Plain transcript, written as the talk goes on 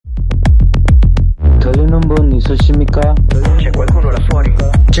있으십니까? C'è qualcuno là fuori?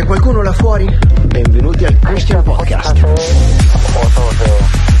 C'è qualcuno là fuori? Benvenuti al Christian Podcast. 어서오세요.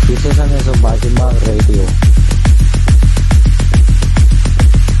 이 세상에서 마지막 라디오.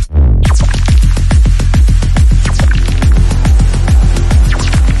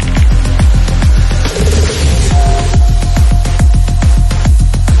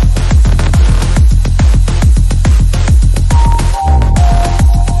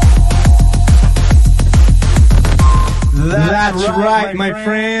 That's right, my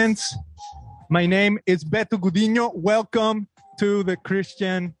friends. My name is Beto Gudiño. Welcome to the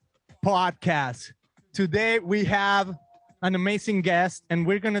Christian Podcast. Today we have an amazing guest, and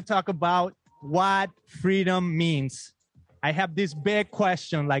we're going to talk about what freedom means. I have this big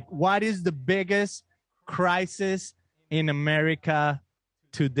question, like, what is the biggest crisis in America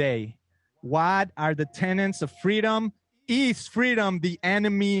today? What are the tenets of freedom? Is freedom the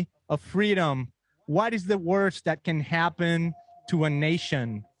enemy of freedom? What is the worst that can happen to a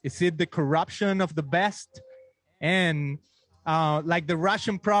nation? Is it the corruption of the best? And like the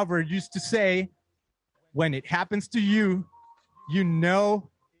Russian proverb used to say, when it happens to you, you know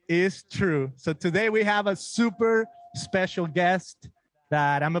it's true. So today we have a super special guest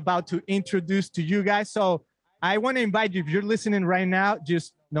that I'm about to introduce to you guys. So I want to invite you, if you're listening right now,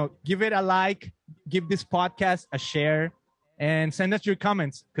 just give it a like, give this podcast a share, and send us your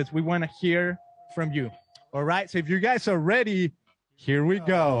comments because we want to hear from you. All right, so if you guys are ready, here we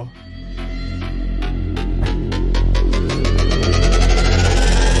go.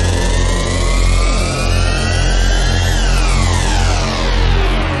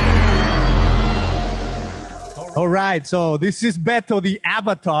 All right, so this is Beto, the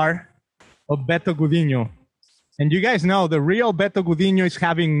Avatar of Beto Gudiño. And you guys know the real Beto Gudiño is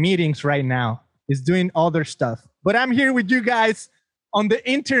having meetings right now. He's doing other stuff. But I'm here with you guys on the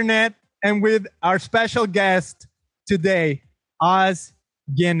internet and with our special guest today, Os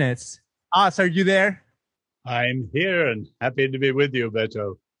Guinness. Os, are you there? I'm here and happy to be with you,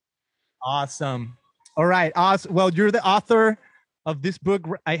 Beto. Awesome. All right, Os. Well, you're the author of this book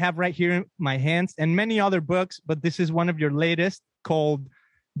I have right here in my hands and many other books, but this is one of your latest called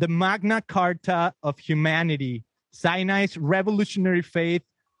The Magna Carta of Humanity, Sinai's Revolutionary Faith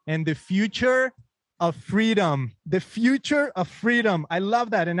and the Future of Freedom. The future of freedom. I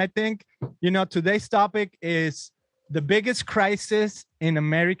love that. And I think, today's topic is the biggest crisis in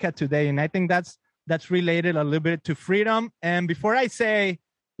America today. And I think that's related a little bit to freedom. And before I say,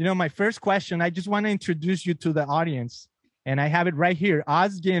 my first question, I just want to introduce you to the audience. And I have it right here.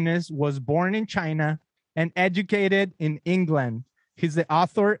 Os Guinness was born in China and educated in England. He's the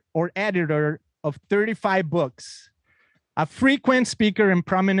author or editor of 35 books, a frequent speaker and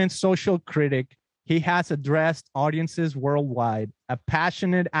prominent social critic. He has addressed audiences worldwide, a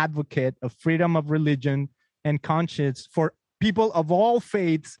passionate advocate of freedom of religion and conscience for people of all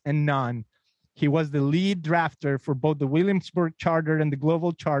faiths and none. He was the lead drafter for both the Williamsburg Charter and the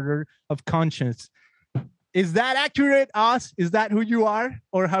Global Charter of Conscience. Is that accurate, Os? Is that who you are?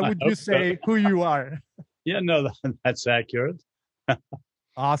 Or how would you say who you are? Yeah, no, that's accurate.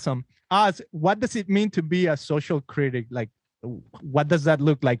 Awesome. Os, what does it mean to be a social critic? Like, what does that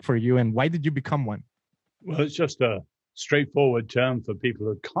look like for you, and why did you become one? Well, it's just a straightforward term for people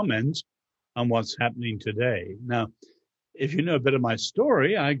who comment on what's happening today. Now, if you know a bit of my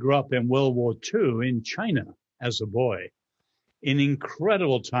story, I grew up in World War II in China as a boy, in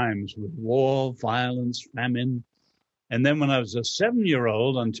incredible times with war, violence, famine. And then when I was a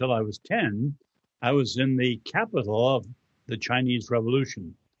 7-year-old until I was 10, I was in the capital of the Chinese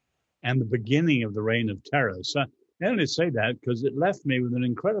Revolution and the beginning of the Reign of Terror. So I only say that because it left me with an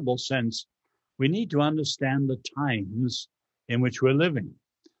incredible sense. We need to understand the times in which we're living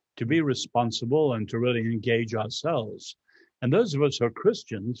to be responsible and to really engage ourselves. And those of us who are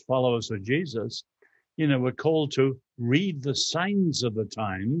Christians, followers of Jesus, we're called to read the signs of the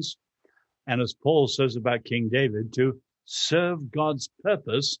times. And as Paul says about King David, to serve God's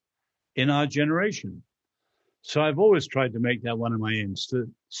purpose in our generation. So I've always tried to make that one of my aims, to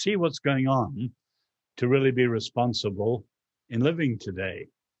see what's going on, to really be responsible in living today.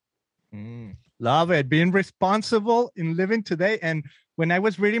 Love it. Being responsible in living today. And when I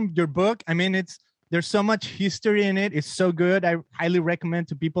was reading your book, there's so much history in it. It's so good. I highly recommend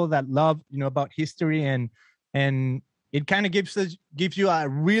to people that love, about history, and it kind of gives you a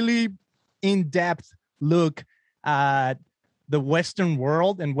really in-depth look at the Western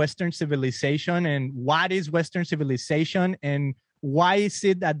world and Western civilization, and what is Western civilization and why is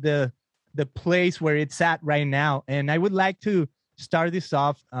it at the place where it's at right now. And I would like to start this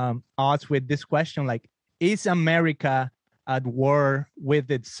off, Oz, with this question, like, is America at war with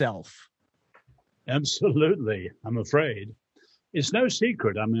itself? Absolutely, I'm afraid. It's no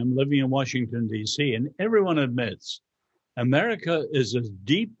secret. I mean, I'm living in Washington, D.C., and everyone admits America is as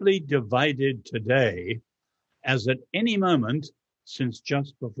deeply divided today as at any moment since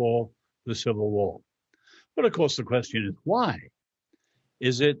just before the Civil War. But of course, the question is why?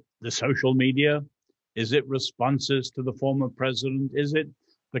 Is it the social media? Is it responses to the former president? Is it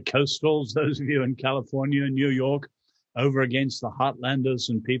the coastals, those of you in California and New York, over against the Heartlanders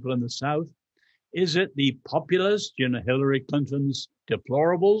and people in the South? Is it the populist, Hillary Clinton's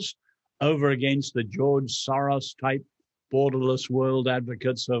deplorables, over against the George Soros type borderless world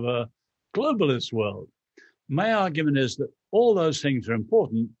advocates of a globalist world? My argument is that all those things are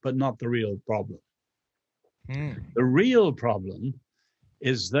important, but not the real problem. The real problem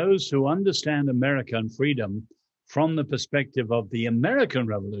is those who understand America and freedom from the perspective of the American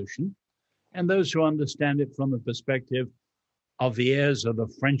Revolution, and those who understand it from the perspective of the heirs of the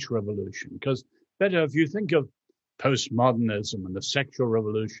French Revolution. Because, Beto, if you think of postmodernism and the sexual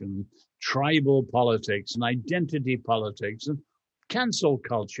revolution, tribal politics and identity politics and cancel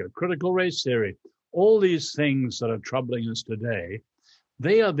culture, critical race theory, all these things that are troubling us today,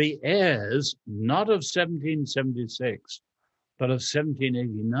 they are the heirs not of 1776, but of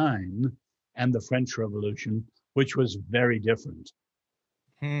 1789 and the French Revolution, which was very different.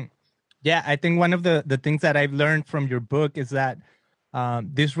 Yeah, I think one of the things that I've learned from your book is that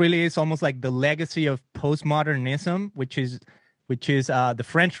this really is almost like the legacy of postmodernism, which is the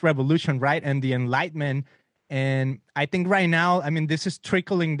French Revolution, right, and the Enlightenment. And I think right now, I mean, this is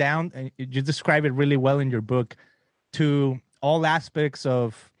trickling down, and you describe it really well in your book, to all aspects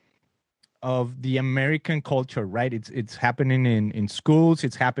of the American culture, right? It's happening in schools,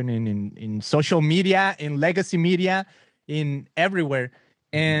 it's happening in social media, in legacy media, in everywhere.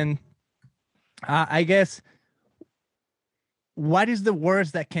 And I guess, what is the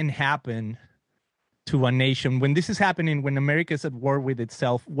worst that can happen to a nation when this is happening, when America is at war with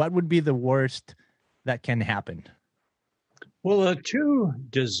itself? What would be the worst that can happen? Well, there are two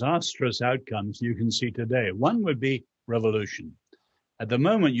disastrous outcomes you can see today. One would be revolution. At the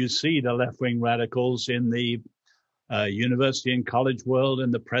moment, you see the left-wing radicals in the university and college world,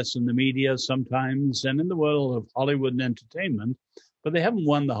 in the press and the media sometimes, and in the world of Hollywood and entertainment, but they haven't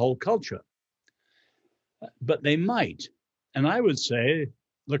won the whole culture. But they might. And I would say,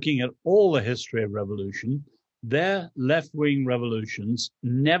 looking at all the history of revolution, their left-wing revolutions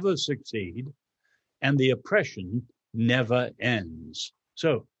never succeed, and the oppression never ends.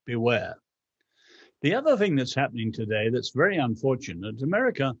 So beware. The other thing that's happening today that's very unfortunate,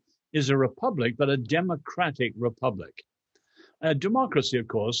 America is a republic, but a democratic republic. Democracy, of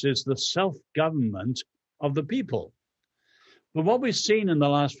course, is the self-government of the people. But what we've seen in the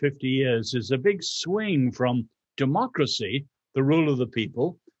last 50 years is a big swing from democracy, the rule of the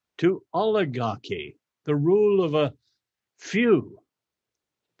people, to oligarchy, the rule of a few,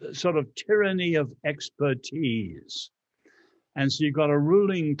 the sort of tyranny of expertise. And so you've got a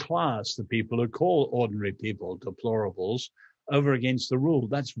ruling class, the people who call ordinary people deplorables, over against the rule.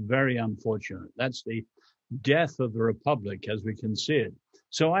 That's very unfortunate. That's the death of the republic as we can see it.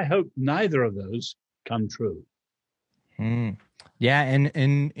 So I hope neither of those come true. Yeah, and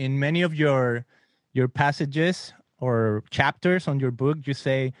in many of your passages or chapters on your book, you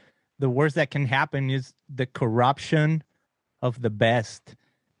say the worst that can happen is the corruption of the best.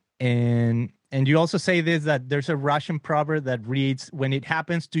 And you also say this, that there's a Russian proverb that reads, when it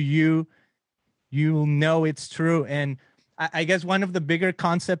happens to you, you'll know it's true. And I guess one of the bigger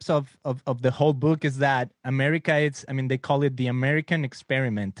concepts of the whole book is that America, they call it the American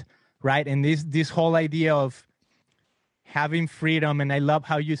experiment, right? And this whole idea of having freedom. And I love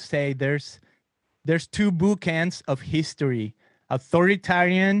how you say there's two bookends of history: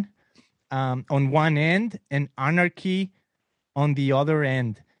 authoritarian on one end and anarchy on the other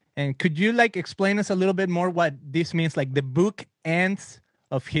end. And could you explain us a little bit more what this means, like the bookends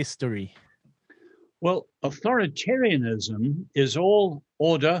of history? Well, authoritarianism is all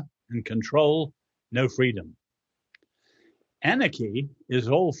order and control, no freedom. Anarchy is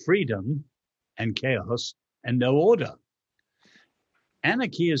all freedom and chaos and no order.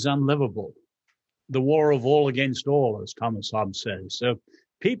 Anarchy is unlivable. The war of all against all, as Thomas Hobbes says. So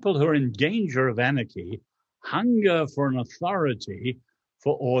people who are in danger of anarchy hunger for an authority,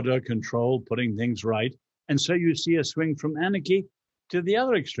 for order, control, putting things right. And so you see a swing from anarchy to the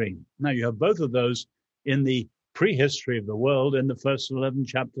other extreme. Now you have both of those in the prehistory of the world in the first 11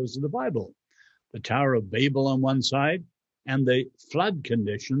 chapters of the Bible. The Tower of Babel on one side and the flood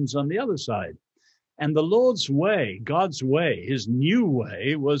conditions on the other side. And the Lord's way, God's way, his new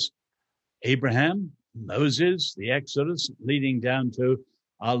way was Abraham, Moses, the Exodus, leading down to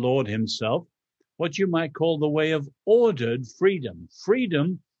our Lord himself, what you might call the way of ordered freedom,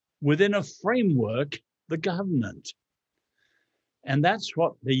 freedom within a framework, the government. And that's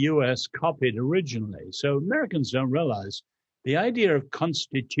what the US copied originally. So Americans don't realize the idea of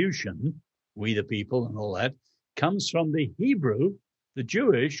constitution, we the people and all that, comes from the Hebrew, the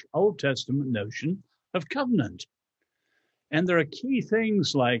Jewish Old Testament notion of covenant. And there are key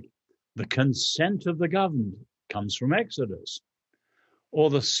things like the consent of the governed comes from Exodus, or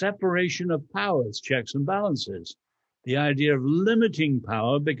the separation of powers, checks and balances, the idea of limiting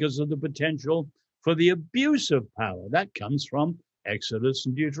power because of the potential for the abuse of power. That comes from Exodus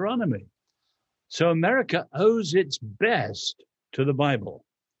and Deuteronomy. So America owes its best to the Bible.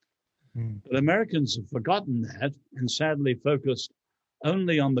 But Americans have forgotten that and sadly focused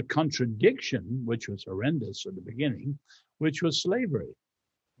only on the contradiction, which was horrendous at the beginning, which was slavery.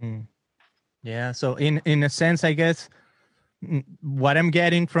 Yeah. So in a sense, I guess what I'm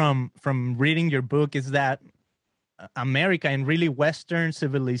getting from reading your book is that America and really Western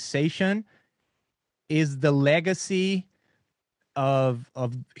civilization is the legacy of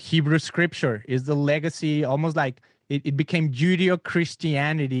Hebrew scripture, is the legacy, almost like it became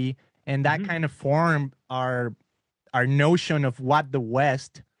Judeo-Christianity, and that kind of formed our notion of what the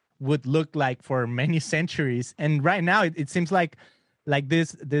West would look like for many centuries. And right now it seems like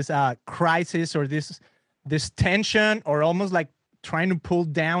this crisis, or this tension, or almost like trying to pull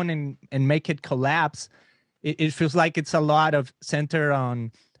down and make it collapse. It feels like it's a lot of center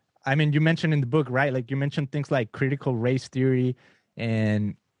on, I mean, you mentioned in the book, right? Like you mentioned things like critical race theory,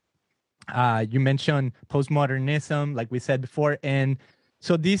 and you mentioned postmodernism, like we said before. And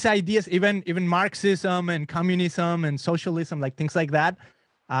so these ideas, even Marxism and communism and socialism, like things like that,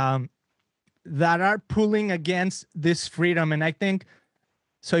 that are pulling against this freedom. And I think,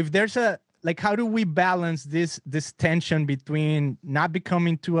 so if there's how do we balance this tension between not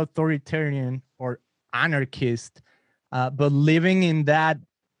becoming too authoritarian or anarchist, but living in that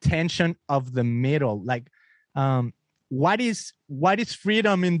tension of the middle? Like, what is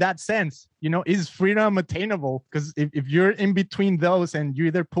freedom in that sense? Is freedom attainable? Because if you're in between those and you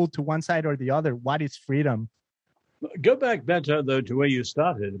either pull to one side or the other, what is freedom? Go back better, though, to where you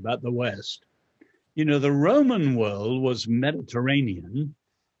started about the West. The Roman world was Mediterranean,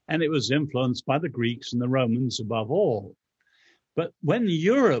 and it was influenced by the Greeks and the Romans above all. But when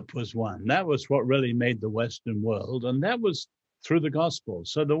Europe was one, that was what really made the Western world, and that was through the gospel.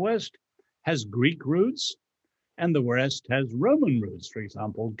 So the West has Greek roots, and the West has Roman roots, for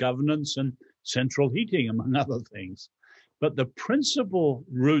example, governance and central heating, among other things. But the principal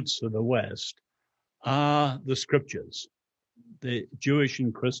roots of the West are the scriptures, the Jewish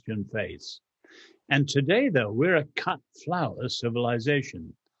and Christian faiths. And today, though, we're a cut flower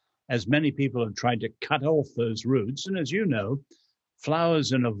civilization, as many people have tried to cut off those roots. And as you know,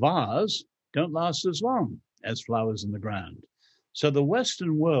 flowers in a vase don't last as long as flowers in the ground. So the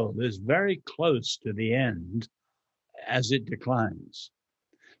Western world is very close to the end as it declines.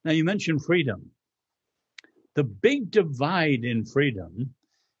 Now, you mentioned freedom. The big divide in freedom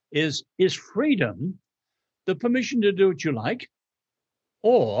is freedom the permission to do what you like,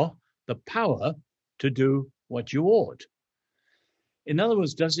 or the power to do what you ought? In other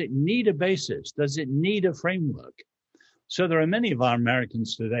words, does it need a basis? Does it need a framework? So there are many of our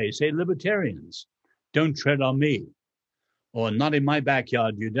Americans today, say libertarians, don't tread on me, or not in my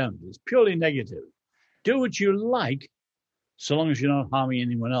backyard, you don't. It's purely negative. Do what you like, so long as you're not harming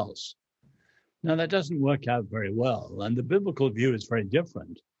anyone else. Now, that doesn't work out very well, and the biblical view is very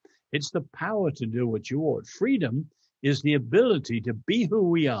different. It's the power to do what you ought. Freedom is the ability to be who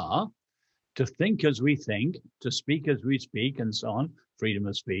we are, to think as we think, to speak as we speak, and so on, freedom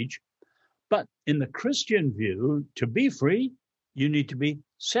of speech. But in the Christian view, to be free, you need to be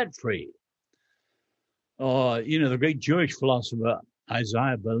set free. Or, the great Jewish philosopher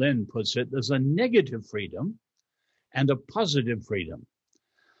Isaiah Berlin puts it, there's a negative freedom and a positive freedom.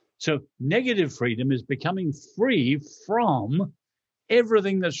 So negative freedom is becoming free from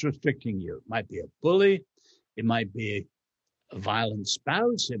everything that's restricting you. It might be a bully, it might be a violent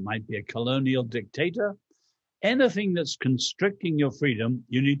spouse, it might be a colonial dictator. Anything that's constricting your freedom,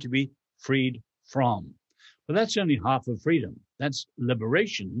 you need to be freed from. But that's only half of freedom. That's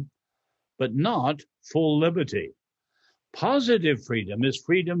liberation, but not full liberty. Positive freedom is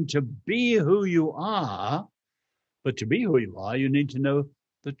freedom to be who you are, but to be who you are, you need to know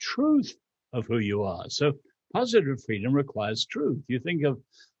the truth of who you are. So positive freedom requires truth. You think of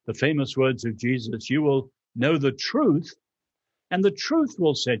the famous words of Jesus, you will know the truth, and the truth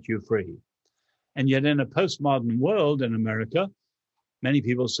will set you free. And yet in a postmodern world in America, many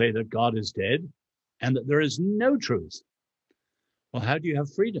people say that God is dead and that there is no truth. Well, how do you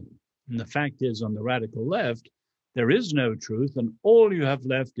have freedom? And the fact is, on the radical left, there is no truth, and all you have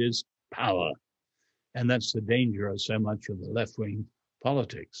left is power. And that's the danger of so much of the left-wing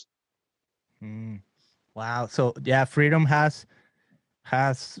politics. Wow. So yeah, freedom has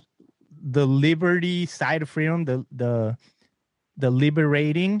the liberty side of freedom, the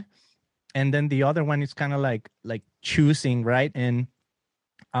liberating, and then the other one is kind of like choosing, right? And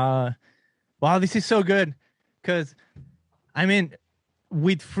wow, this is so good, because I mean,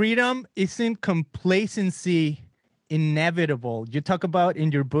 with freedom, isn't complacency inevitable? You talk about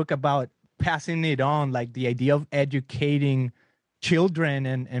in your book about passing it on, like the idea of educating children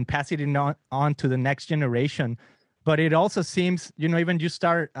and passing it on to the next generation. But it also seems, even you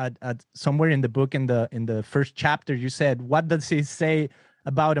start at somewhere in the book, in the first chapter, you said, what does it say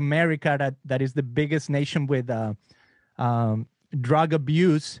about America that is the biggest nation with drug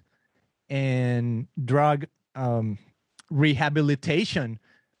abuse and drug rehabilitation,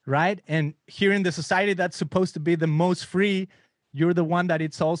 right? And here in the society that's supposed to be the most free, you're the one that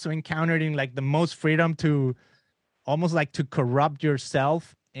it's also encountering like the most freedom to almost like to corrupt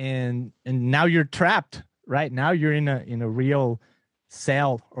yourself, and now you're trapped, right? Now you're in a real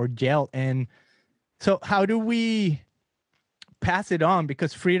cell or jail. And so how do we pass it on?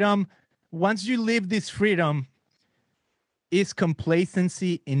 Because freedom, once you live this freedom, is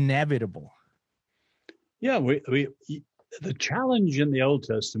complacency inevitable? Yeah, the challenge in the Old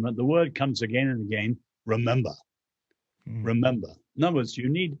Testament, the word comes again and again, remember. Remember. In other words, you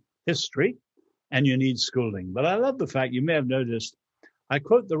need history and you need schooling. But I love the fact, you may have noticed, I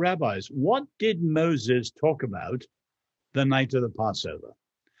quote the rabbis, what did Moses talk about the night of the Passover?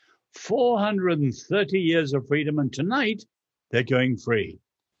 430 years of freedom, and tonight they're going free.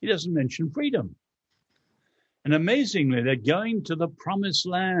 He doesn't mention freedom. And amazingly, they're going to the promised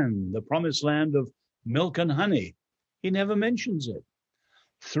land of milk and honey. He never mentions it.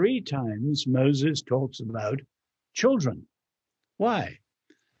 3 times Moses talks about children. Why?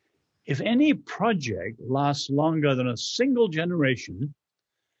 If any project lasts longer than a single generation,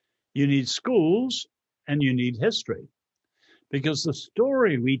 you need schools and you need history. Because the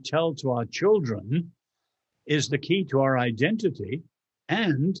story we tell to our children is the key to our identity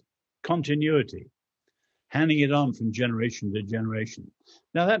and continuity, handing it on from generation to generation.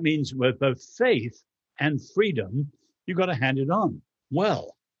 Now that means with both faith and freedom, you've got to hand it on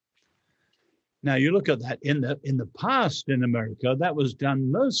well. Now you look at that in the past in America, that was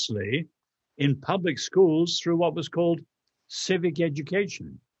done mostly in public schools through what was called civic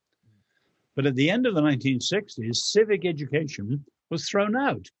education. But at the end of the 1960s, civic education was thrown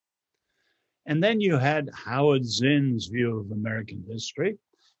out. And then you had Howard Zinn's view of American history.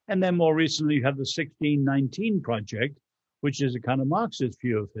 And then more recently, you have the 1619 Project, which is a kind of Marxist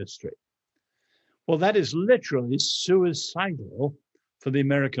view of history. Well, that is literally suicidal for the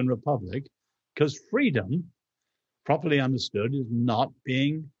American Republic, because freedom, properly understood, is not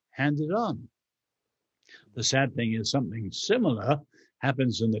being handed on. The sad thing is something similar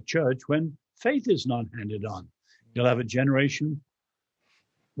happens in the church when faith is not handed on. You'll have a generation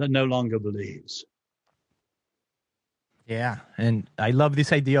that no longer believes. Yeah, and I love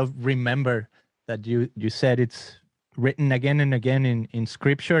this idea of remember, that you said it's written again and again in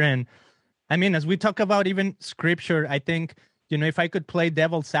Scripture. And I mean, as we talk about even Scripture, I think, if I could play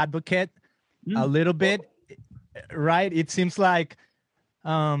devil's advocate a little bit, right? It seems like,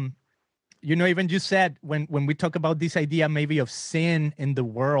 even you said when we talk about this idea maybe of sin in the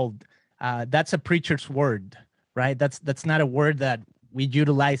world, that's a preacher's word, right? That's not a word that we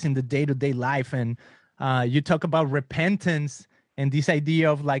utilize in the day-to-day life. And you talk about repentance and this idea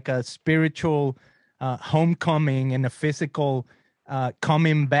of like a spiritual homecoming and a physical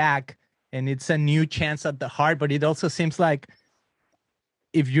coming back, and it's a new chance at the heart. But it also seems like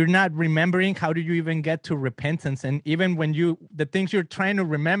if you're not remembering, how do you even get to repentance? And even when the things you're trying to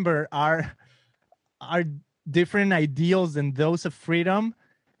remember are different ideals than those of freedom,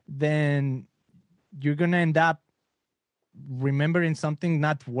 then you're going to end up remembering something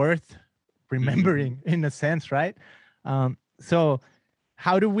not worth remembering in a sense, right? So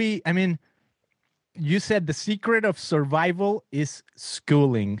how do we, you said the secret of survival is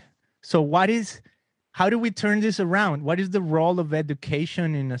schooling. So how do we turn this around? What is the role of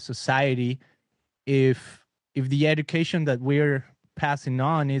education in a society if the education that we're passing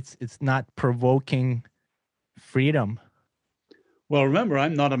on, it's not provoking freedom? Well, remember,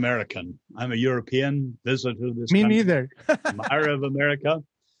 I'm not American. I'm a European visitor to this Me country. neither. Admirer of America.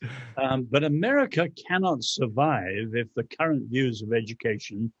 But America cannot survive if the current views of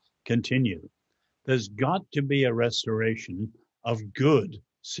education continue. There's got to be a restoration of good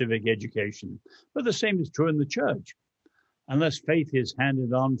civic education. But the same is true in the church. Unless faith is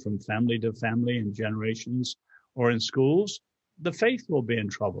handed on from family to family in generations or in schools, the faith will be in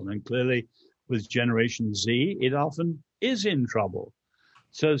trouble. And clearly, with Generation Z, it often is in trouble.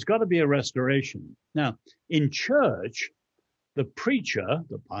 So there's got to be a restoration. Now, in church, the preacher,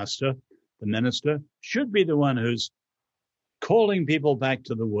 the pastor, the minister, should be the one who's calling people back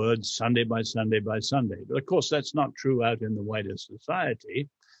to the word Sunday by Sunday by Sunday. But of course, that's not true out in the wider society.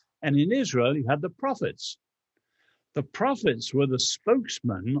 And in Israel, you had the prophets. The prophets were the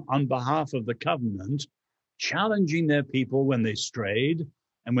spokesman on behalf of the covenant, challenging their people when they strayed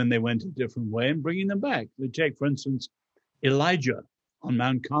and when they went a different way and bringing them back. We take, for instance, Elijah on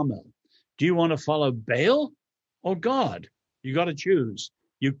Mount Carmel. Do you want to follow Baal or God? You got to choose.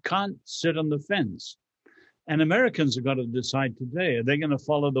 You can't sit on the fence. And Americans have got to decide today, are they going to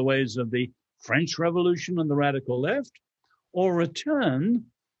follow the ways of the French Revolution and the radical left, or return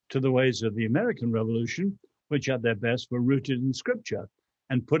to the ways of the American Revolution, which at their best were rooted in Scripture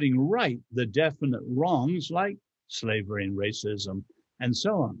and putting right the definite wrongs like slavery and racism and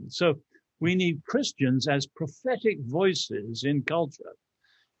so on. So we need Christians as prophetic voices in culture,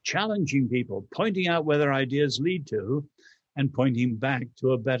 challenging people, pointing out where their ideas lead to and pointing back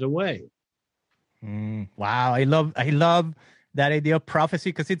to a better way. Wow. I love that idea of prophecy,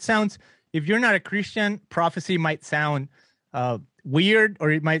 because it sounds, if you're not a Christian, prophecy might sound weird,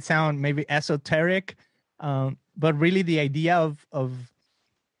 or it might sound maybe esoteric. But really the idea of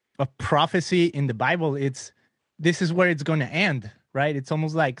prophecy in the Bible, this is where it's going to end, right? It's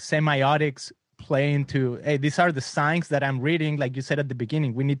almost like semiotics playing to, hey, these are the signs that I'm reading. Like you said at the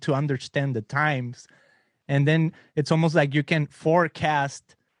beginning, we need to understand the times. And then it's almost like you can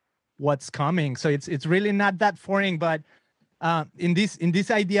forecast what's coming. So it's really not that foreign. But in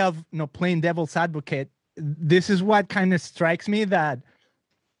this idea of playing devil's advocate, this is what kind of strikes me, that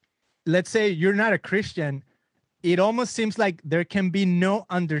let's say you're not a Christian, it almost seems like there can be no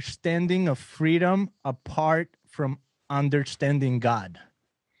understanding of freedom apart from understanding God.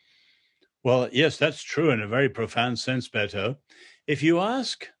 Well, yes, that's true in a very profound sense, Beto. If you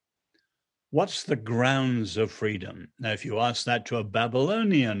ask, what's the grounds of freedom? Now, if you ask that to a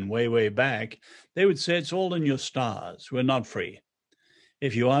Babylonian way, way back, they would say it's all in your stars. We're not free.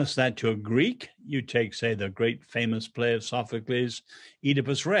 If you ask that to a Greek, you take, say, the great famous play of Sophocles,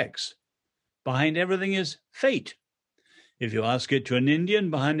 Oedipus Rex. Behind everything is fate. If you ask it to an Indian,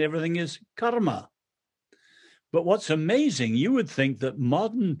 behind everything is karma. But what's amazing, you would think that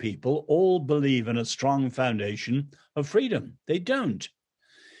modern people all believe in a strong foundation of freedom. They don't.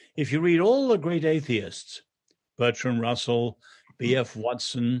 If you read all the great atheists, Bertrand Russell, B.F.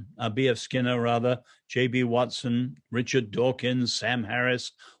 Skinner, J.B. Watson, Richard Dawkins, Sam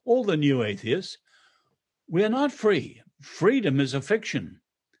Harris, all the new atheists, we're not free. Freedom is a fiction.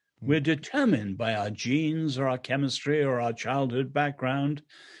 We're determined by our genes or our chemistry or our childhood background.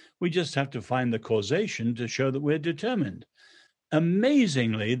 We just have to find the causation to show that we're determined.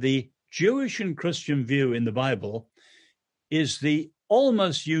 Amazingly, the Jewish and Christian view in the Bible is the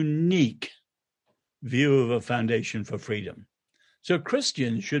almost unique view of a foundation for freedom. So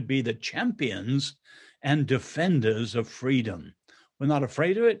Christians should be the champions and defenders of freedom. We're not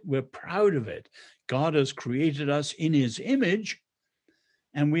afraid of it. We're proud of it. God has created us in his image,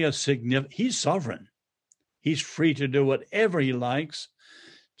 and we are significant. He's sovereign. He's free to do whatever he likes,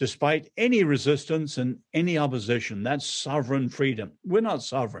 despite any resistance and any opposition. That's sovereign freedom. We're not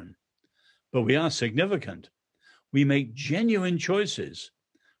sovereign, but we are significant. We make genuine choices.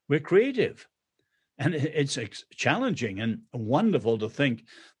 We're creative. And it's challenging and wonderful to think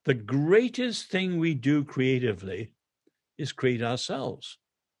the greatest thing we do creatively is create ourselves.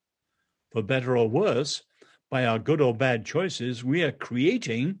 For better or worse, by our good or bad choices, we are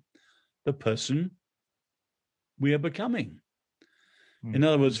creating the person we are becoming. Mm-hmm. In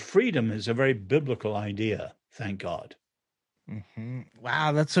other words, freedom is a very biblical idea, thank God. Mm-hmm.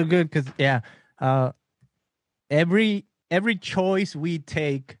 Wow, that's so good, because, every choice we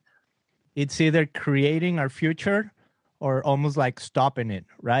take, it's either creating our future or almost like stopping it,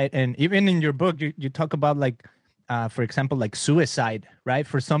 right? And even in your book, you talk about, like, for example, like suicide, right?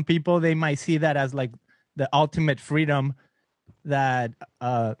 For some people, they might see that as like the ultimate freedom, that,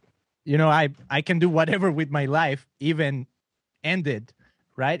 I can do whatever with my life, even ended,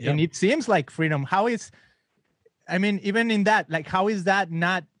 right? Yep. And it seems like freedom. Even in that, like, how is that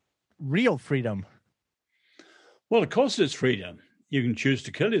not real freedom? Well, of course it's freedom. You can choose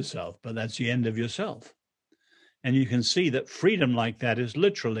to kill yourself, but that's the end of yourself. And you can see that freedom like that is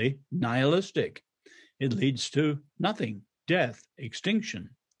literally nihilistic. It leads to nothing, death, extinction.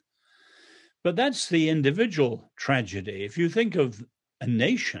 But that's the individual tragedy. If you think of a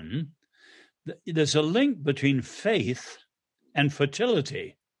nation, there's a link between faith and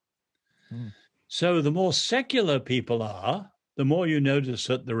fertility. So the more secular people are, the more you notice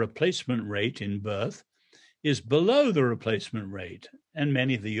that the replacement rate in birth is below the replacement rate. And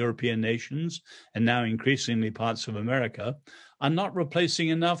many of the European nations, and now increasingly parts of America, are not replacing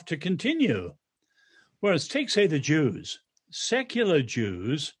enough to continue. Whereas take, say, the Jews. Secular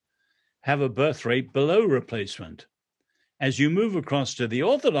Jews have a birth rate below replacement. As you move across to the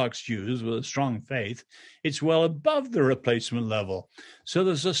Orthodox Jews with a strong faith, it's well above the replacement level. So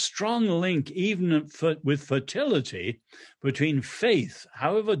there's a strong link, even with fertility, between faith,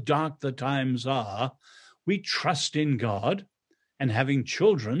 however dark the times are, we trust in God, and having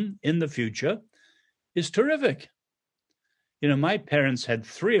children in the future is terrific. You know, my parents had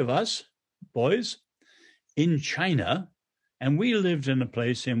 3 of us, boys, in China, and we lived in a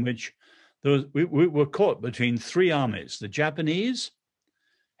place in which we were caught between 3 armies. The Japanese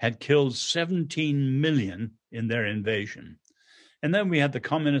had killed 17 million in their invasion. And then we had the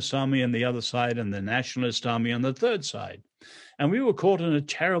Communist Army on the other side and the Nationalist Army on the third side. And we were caught in a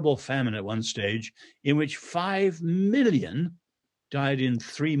terrible famine at one stage in which 5 million died in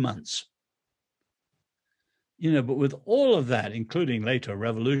 3 months. You know, but with all of that, including later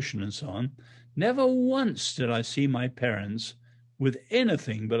revolution and so on, never once did I see my parents with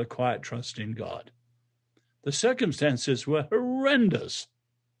anything but a quiet trust in God. The circumstances were horrendous.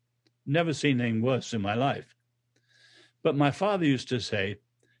 Never seen anything worse in my life. But my father used to say,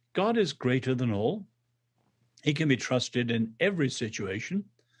 God is greater than all. He can be trusted in every situation.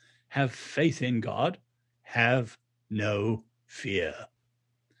 Have faith in God. Have no fear.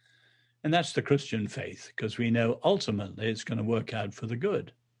 And that's the Christian faith, because we know ultimately it's going to work out for the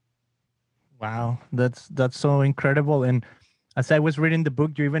good. Wow, that's so incredible. And as I was reading the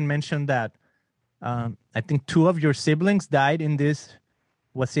book, you even mentioned that I think 2 of your siblings died in this.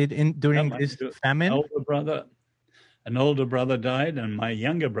 Was it during this famine? An older brother died, and my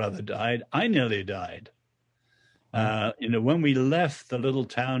younger brother died. I nearly died. You know, when we left the little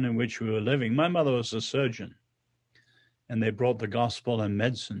town in which we were living, my mother was a surgeon, and they brought the gospel and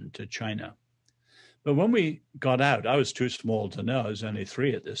medicine to China. But when we got out, I was too small to know. I was only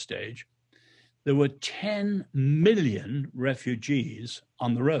 3 at this stage. There were 10 million refugees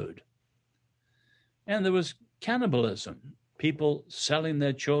on the road. And there was cannibalism, people selling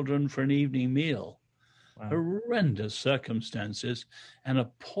their children for an evening meal. Wow. Horrendous circumstances and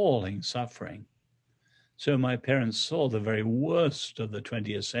appalling suffering. So my parents saw the very worst of the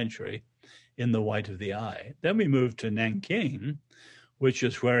 20th century in the white of the eye. Then we moved to Nanking, which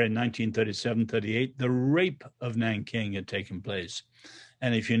is where in 1937-38, the rape of Nanking had taken place.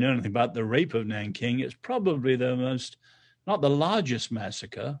 And if you know anything about the rape of Nanking, it's probably the most, not the largest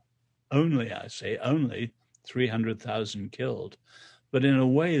massacre, only 300,000 killed, but in a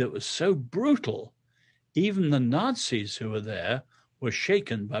way that was so brutal, even the Nazis who were there were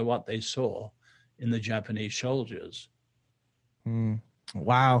shaken by what they saw in the Japanese soldiers.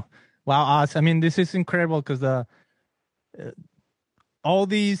 Wow, Oz. I mean, this is incredible because all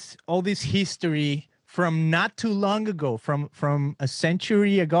these history from not too long ago, from a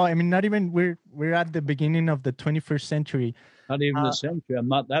century ago. I mean, not even we're at the beginning of the 21st century. Not even a century. I'm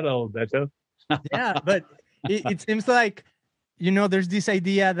not that old, Beto. Yeah, but it seems like, you know, there's this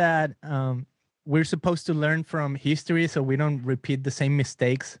idea that we're supposed to learn from history so we don't repeat the same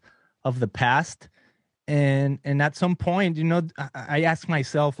mistakes of the past. And at some point, you know, I ask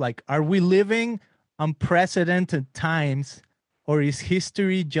myself, like, are we living unprecedented times, or is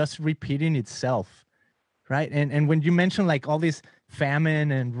history just repeating itself? Right. And when you mention like all this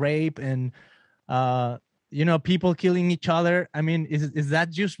famine and rape and, you know, people killing each other, I mean, is that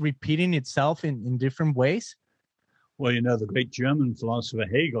just repeating itself in different ways? Well, you know, the great German philosopher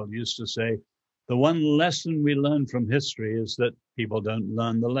Hegel used to say, the one lesson we learn from history is that people don't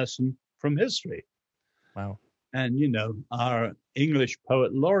learn the lesson from history. Wow. And, you know, our English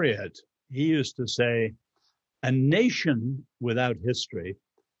poet laureate, he used to say, a nation without history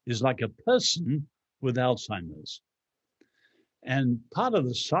is like a person with Alzheimer's. And part of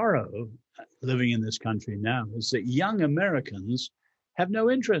the sorrow living in this country now is that young Americans have no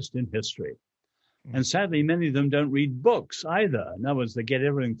interest in history. And sadly, many of them don't read books either. In other words, they get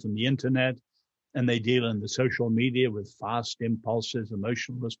everything from the internet, and they deal in the social media with fast impulses,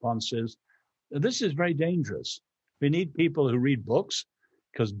 emotional responses. This is very dangerous. We need people who read books,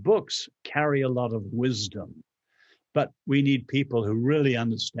 because books carry a lot of wisdom. But we need people who really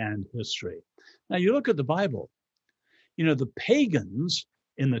understand history. Now, you look at the Bible. You know, the pagans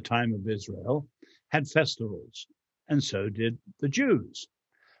in the time of Israel had festivals, and so did the Jews.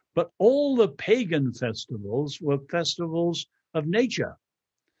 But all the pagan festivals were festivals of nature,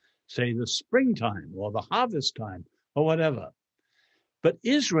 say the springtime or the harvest time or whatever. But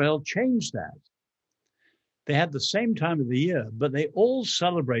Israel changed that. They had the same time of the year, but they all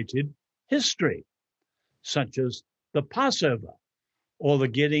celebrated history, such as the Passover, or the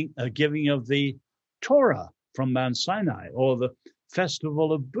giving of the Torah from Mount Sinai, or the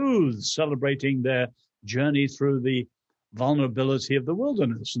Festival of Booths, celebrating their journey through the vulnerability of the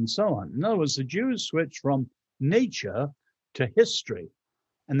wilderness, and so on. In other words, the Jews switched from nature to history,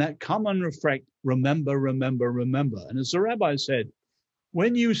 and that common reflect, remember. And as the rabbi said,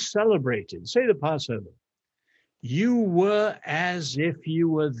 when you celebrated, say the Passover, you were as if you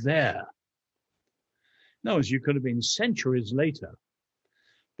were there. No, as you could have been centuries later,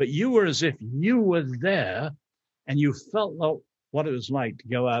 but you were as if you were there, and you felt what it was like to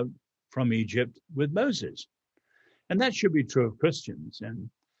go out from Egypt with Moses. And that should be true of Christians. And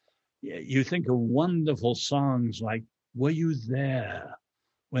you think of wonderful songs like, "Were you there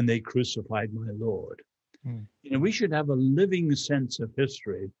when they crucified my Lord?" We should have a living sense of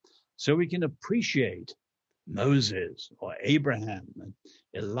history so we can appreciate Moses or Abraham and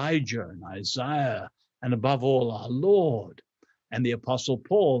Elijah and Isaiah, and above all, our Lord and the Apostle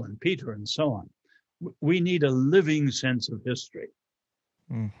Paul and Peter and so on. We need a living sense of history.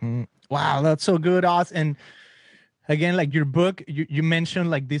 Mm-hmm. Wow, that's so good, Oz. And again, like your book, you mentioned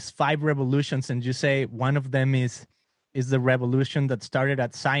like these 5 revolutions, and you say one of them is the revolution that started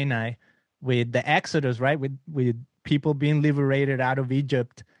at Sinai with the Exodus, right? With people being liberated out of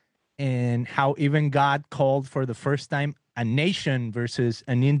Egypt, and how even God called for the first time a nation versus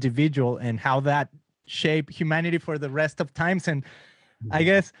an individual, and how that shaped humanity for the rest of times. And I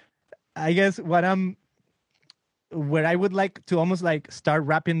guess where I would like to almost like start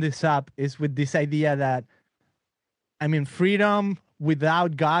wrapping this up is with this idea that, I mean, freedom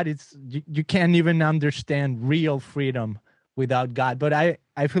without God, you can't even understand real freedom without God. But I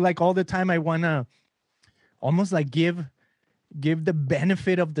feel like all the time I want to almost like give the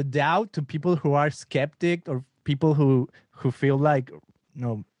benefit of the doubt to people who are skeptic, or people who feel like,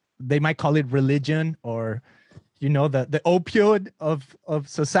 they might call it religion, or, the opioid of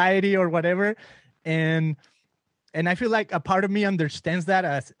society or whatever. And I feel like a part of me understands that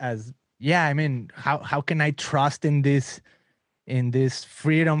as yeah, I mean, how can I trust in this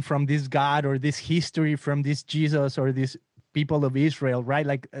freedom from this God, or this history from this Jesus, or this people of Israel, right?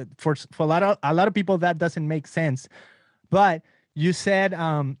 Like for a lot of people that doesn't make sense. But you said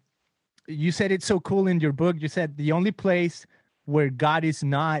it's so cool in your book. You said the only place where God is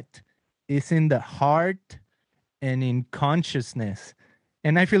not is in the heart and in consciousness.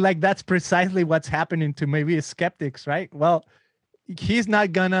 And I feel like that's precisely what's happening to maybe skeptics, right? Well, he's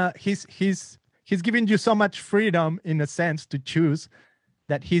giving you so much freedom in a sense to choose,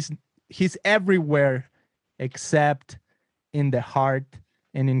 that he's everywhere except in the heart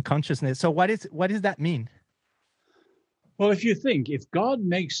and in consciousness. So what does that mean? Well, if God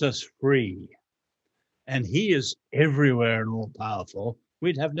makes us free and he is everywhere and all powerful,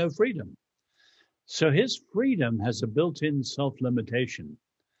 we'd have no freedom. So his freedom has a built-in self-limitation.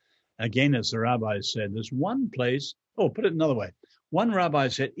 Again, as the rabbi said, there's one place, put it another way. One rabbi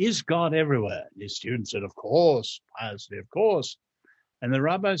said, "Is God everywhere?" And his student said, "Of course, piously, of course." And the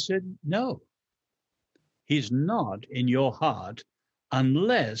rabbi said, "No, he's not in your heart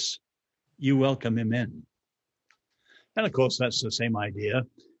unless you welcome him in." And of course, that's the same idea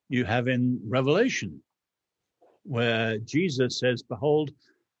you have in Revelation, where Jesus says, "Behold,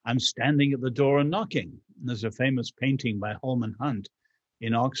 I'm standing at the door and knocking." And there's a famous painting by Holman Hunt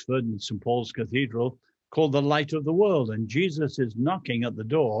in Oxford and St. Paul's Cathedral called "The Light of the World." And Jesus is knocking at the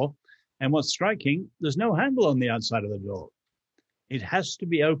door. And what's striking, there's no handle on the outside of the door. It has to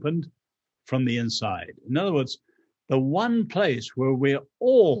be opened from the inside. In other words, the one place where we're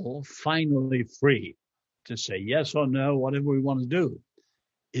all finally free to say yes or no, whatever we want to do,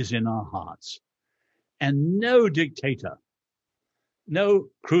 is in our hearts. And no dictator, no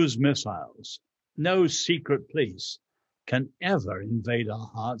cruise missiles, no secret police can ever invade our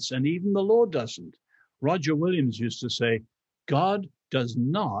hearts, and even the Lord doesn't. Roger Williams used to say, God does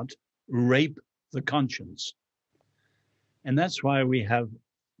not rape the conscience. And that's why we have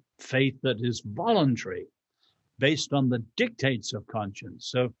faith that is voluntary, based on the dictates of conscience.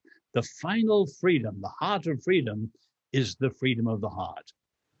 So the final freedom, the heart of freedom, is the freedom of the heart.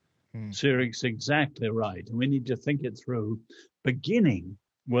 So it's exactly right. And we need to think it through, beginning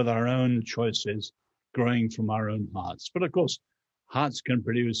with our own choices, growing from our own hearts. But of course, hearts can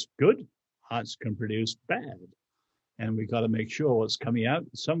produce good, hearts can produce bad. And we've got to make sure what's coming out.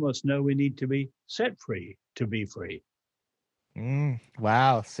 Some of us know we need to be set free to be free.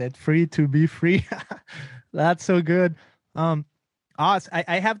 Wow, set free to be free. That's so good. Oz,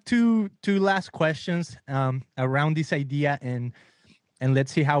 I have two last questions around this idea, and and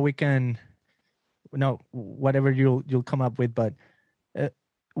let's see how we can, whatever you'll come up with. But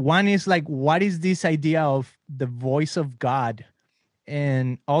one is like, what is this idea of the voice of God?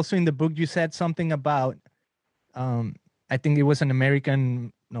 And also in the book, you said something about, I think it was an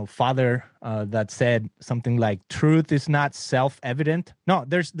American father that said something like, truth is not self-evident. No,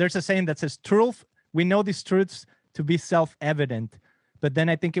 there's a saying that says, truth, we know these truths to be self-evident. But then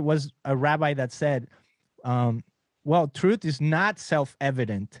I think it was a rabbi that said, well, truth is not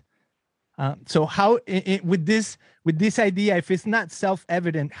self-evident. So how, with this idea, if it's not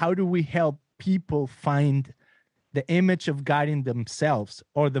self-evident, how do we help people find the image of God in themselves,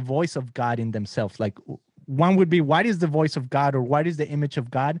 or the voice of God in themselves? Like, one would be, what is the voice of God, or what is the image of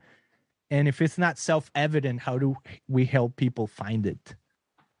God? And if it's not self-evident, how do we help people find it?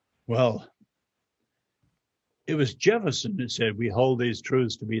 Well, it was Jefferson who said we hold these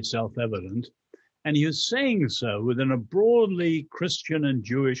truths to be self-evident. And he was saying so within a broadly Christian and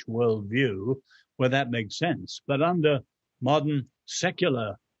Jewish worldview where that makes sense. But under modern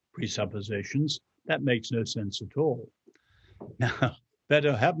secular presuppositions, that makes no sense at all. Now,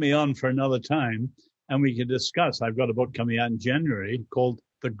 Beto, have me on for another time, and we can discuss. I've got a book coming out in January called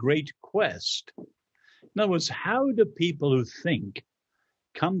The Great Quest. In other words, how do people who think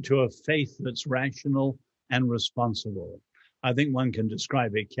come to a faith that's rational and responsible? I think one can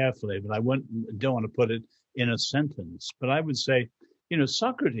describe it carefully, but I don't want to put it in a sentence. But I would say,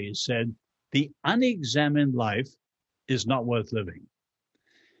 Socrates said, the unexamined life is not worth living.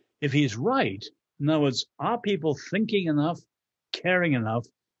 If he's right, in other words, are people thinking enough, caring enough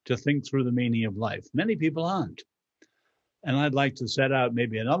to think through the meaning of life? Many people aren't. And I'd like to set out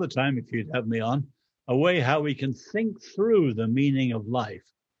maybe another time, if you'd have me on, a way how we can think through the meaning of life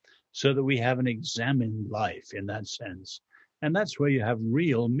so that we have an examined life in that sense. And that's where you have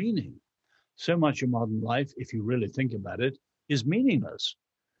real meaning. So much of modern life, if you really think about it, is meaningless.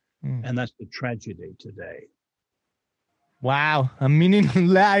 And that's the tragedy today. Wow. A meaningless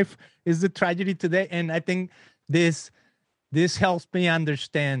life is the tragedy today. And I think this helps me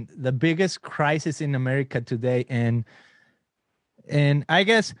understand the biggest crisis in America today. And I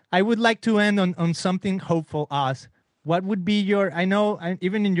guess I would like to end on something hopeful, Oz. What would be I know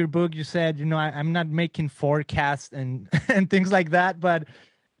even in your book, you said, I'm not making forecasts and things like that. But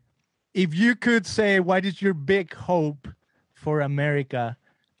if you could say, what is your big hope for America?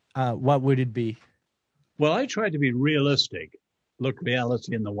 What would it be? Well, I try to be realistic, look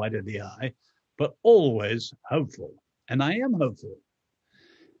reality in the white of the eye, but always hopeful. And I am hopeful.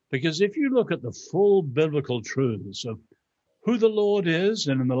 Because if you look at the full biblical truths of who the Lord is,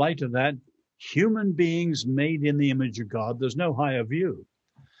 and in the light of that, human beings made in the image of God, there's no higher view.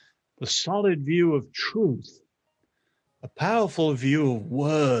 The solid view of truth, a powerful view of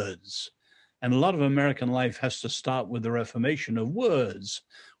words. And a lot of American life has to start with the reformation of words,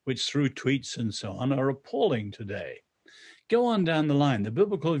 which through tweets and so on are appalling today. Go on down the line, the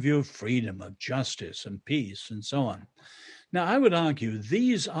biblical view of freedom, of justice and peace and so on. Now, I would argue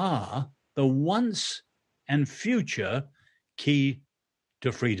these are the once and future key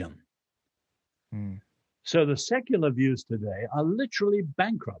to freedom. So the secular views today are literally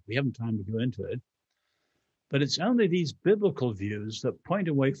bankrupt. We haven't time to go into it. But it's only these biblical views that point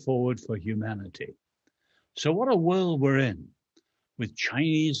a way forward for humanity. So what a world we're in, with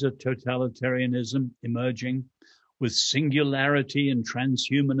Chinese totalitarianism emerging, with singularity and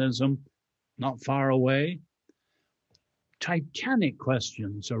transhumanism not far away. Titanic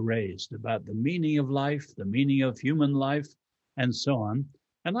questions are raised about the meaning of life, the meaning of human life, and so on.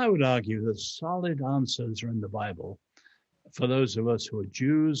 And I would argue that solid answers are in the Bible for those of us who are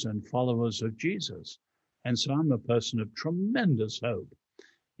Jews and followers of Jesus. And so I'm a person of tremendous hope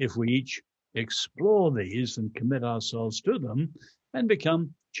if we each explore these and commit ourselves to them and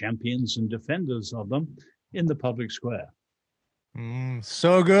become champions and defenders of them in the public square.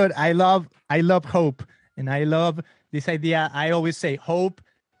 So good. I love hope. And I love this idea. I always say hope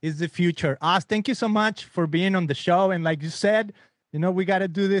is the future. Oz, thank you so much for being on the show. And like you said, we got to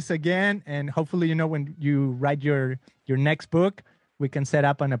do this again. And hopefully, when you write your next book, we can set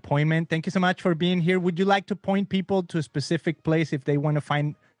up an appointment. Thank you so much for being here. Would you like to point people to a specific place if they want to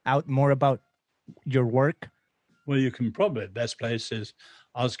find out more about your work? Well, you can probably, the best place is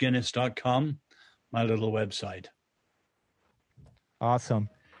osguinness.com, my little website. Awesome.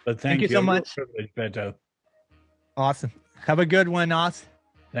 But thank you so much. Privilege, Beto. Awesome. Have a good one, Oz.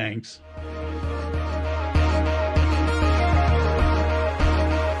 Thanks.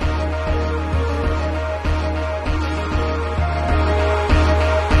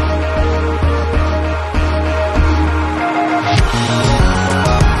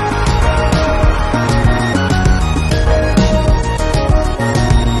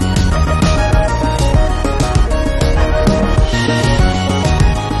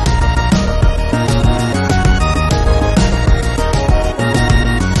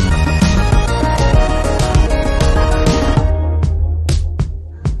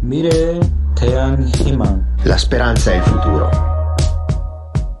 Iman. La speranza è il futuro.